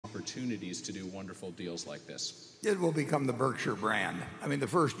opportunities to do wonderful deals like this? It will become the Berkshire brand. I mean, the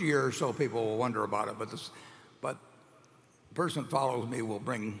first year or so people will wonder about it, but the person that follows me will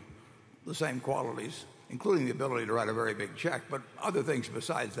bring the same qualities, including the ability to write a very big check, but other things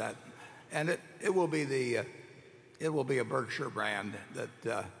besides that. And it will be a Berkshire brand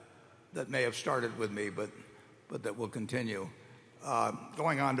that may have started with me, but that will continue.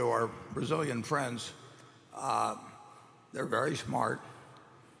 Going on to our Brazilian friends, they're very smart,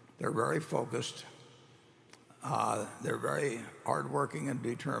 they're very focused, they're very hardworking and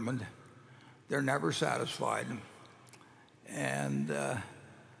determined. They're never satisfied. And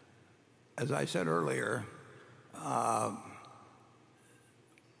as I said earlier,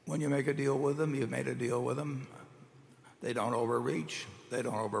 when you make a deal with them, you've made a deal with them. They don't overreach, they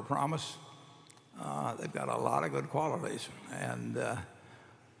don't overpromise. They've got a lot of good qualities. And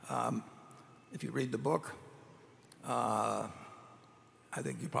if you read the book, I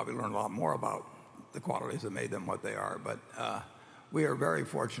think you probably learn a lot more about the qualities that made them what they are. But we are very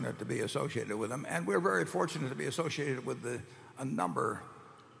fortunate to be associated with them, and we're very fortunate to be associated with a number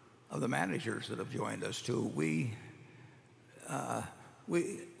of the managers that have joined us too. We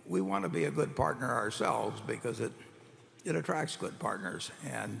want to be a good partner ourselves because it attracts good partners,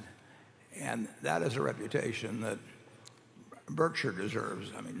 and that is a reputation that Berkshire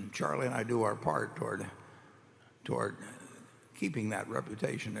deserves. I mean, Charlie and I do our part toward keeping that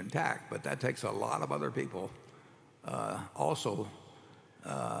reputation intact, but that takes a lot of other people also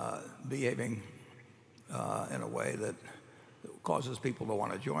behaving in a way that causes people to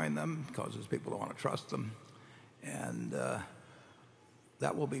want to join them, causes people to want to trust them, and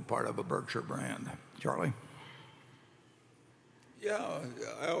that will be part of a Berkshire brand. Charlie? Yeah,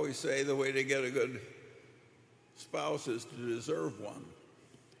 I always say the way to get a good spouse is to deserve one.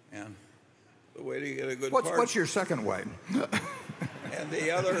 And the way to get a good partner... What's your second way? And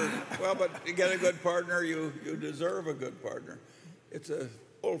the other, well, but to get a good partner, you deserve a good partner. It's an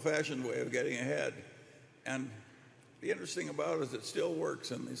old-fashioned way of getting ahead. And the interesting about it is it still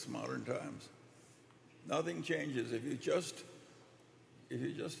works in these modern times. Nothing changes. If you just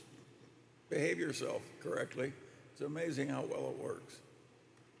behave yourself correctly, it's amazing how well it works.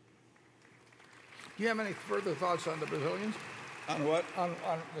 Do you have any further thoughts on the Brazilians? On what? On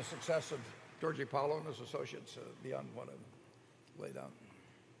the success of Jorge Paulo and his associates beyond what I've laid out.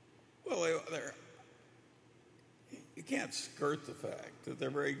 Well, you can't skirt the fact that they're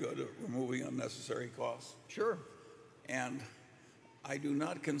very good at removing unnecessary costs. Sure. And I do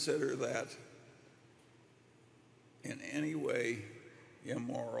not consider that in any way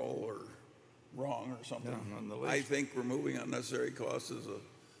immoral or wrong or something. No, none the least. I think removing unnecessary costs is a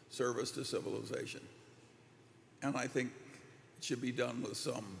service to civilization. And I think it should be done with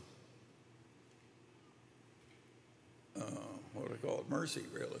some, what do I call it, mercy,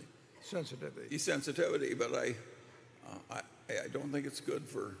 really. Sensitivity. Sensitivity, but I don't think it's good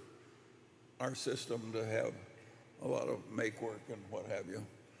for our system to have a lot of make work and what have you.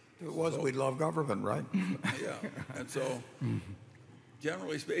 If it was, we'd love government, right? Yeah, and so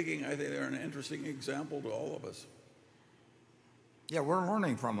generally speaking, I think they're an interesting example to all of us. Yeah, we're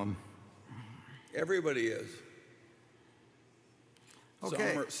learning from them. Everybody is.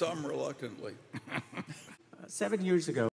 Okay. Some reluctantly. 7 years ago,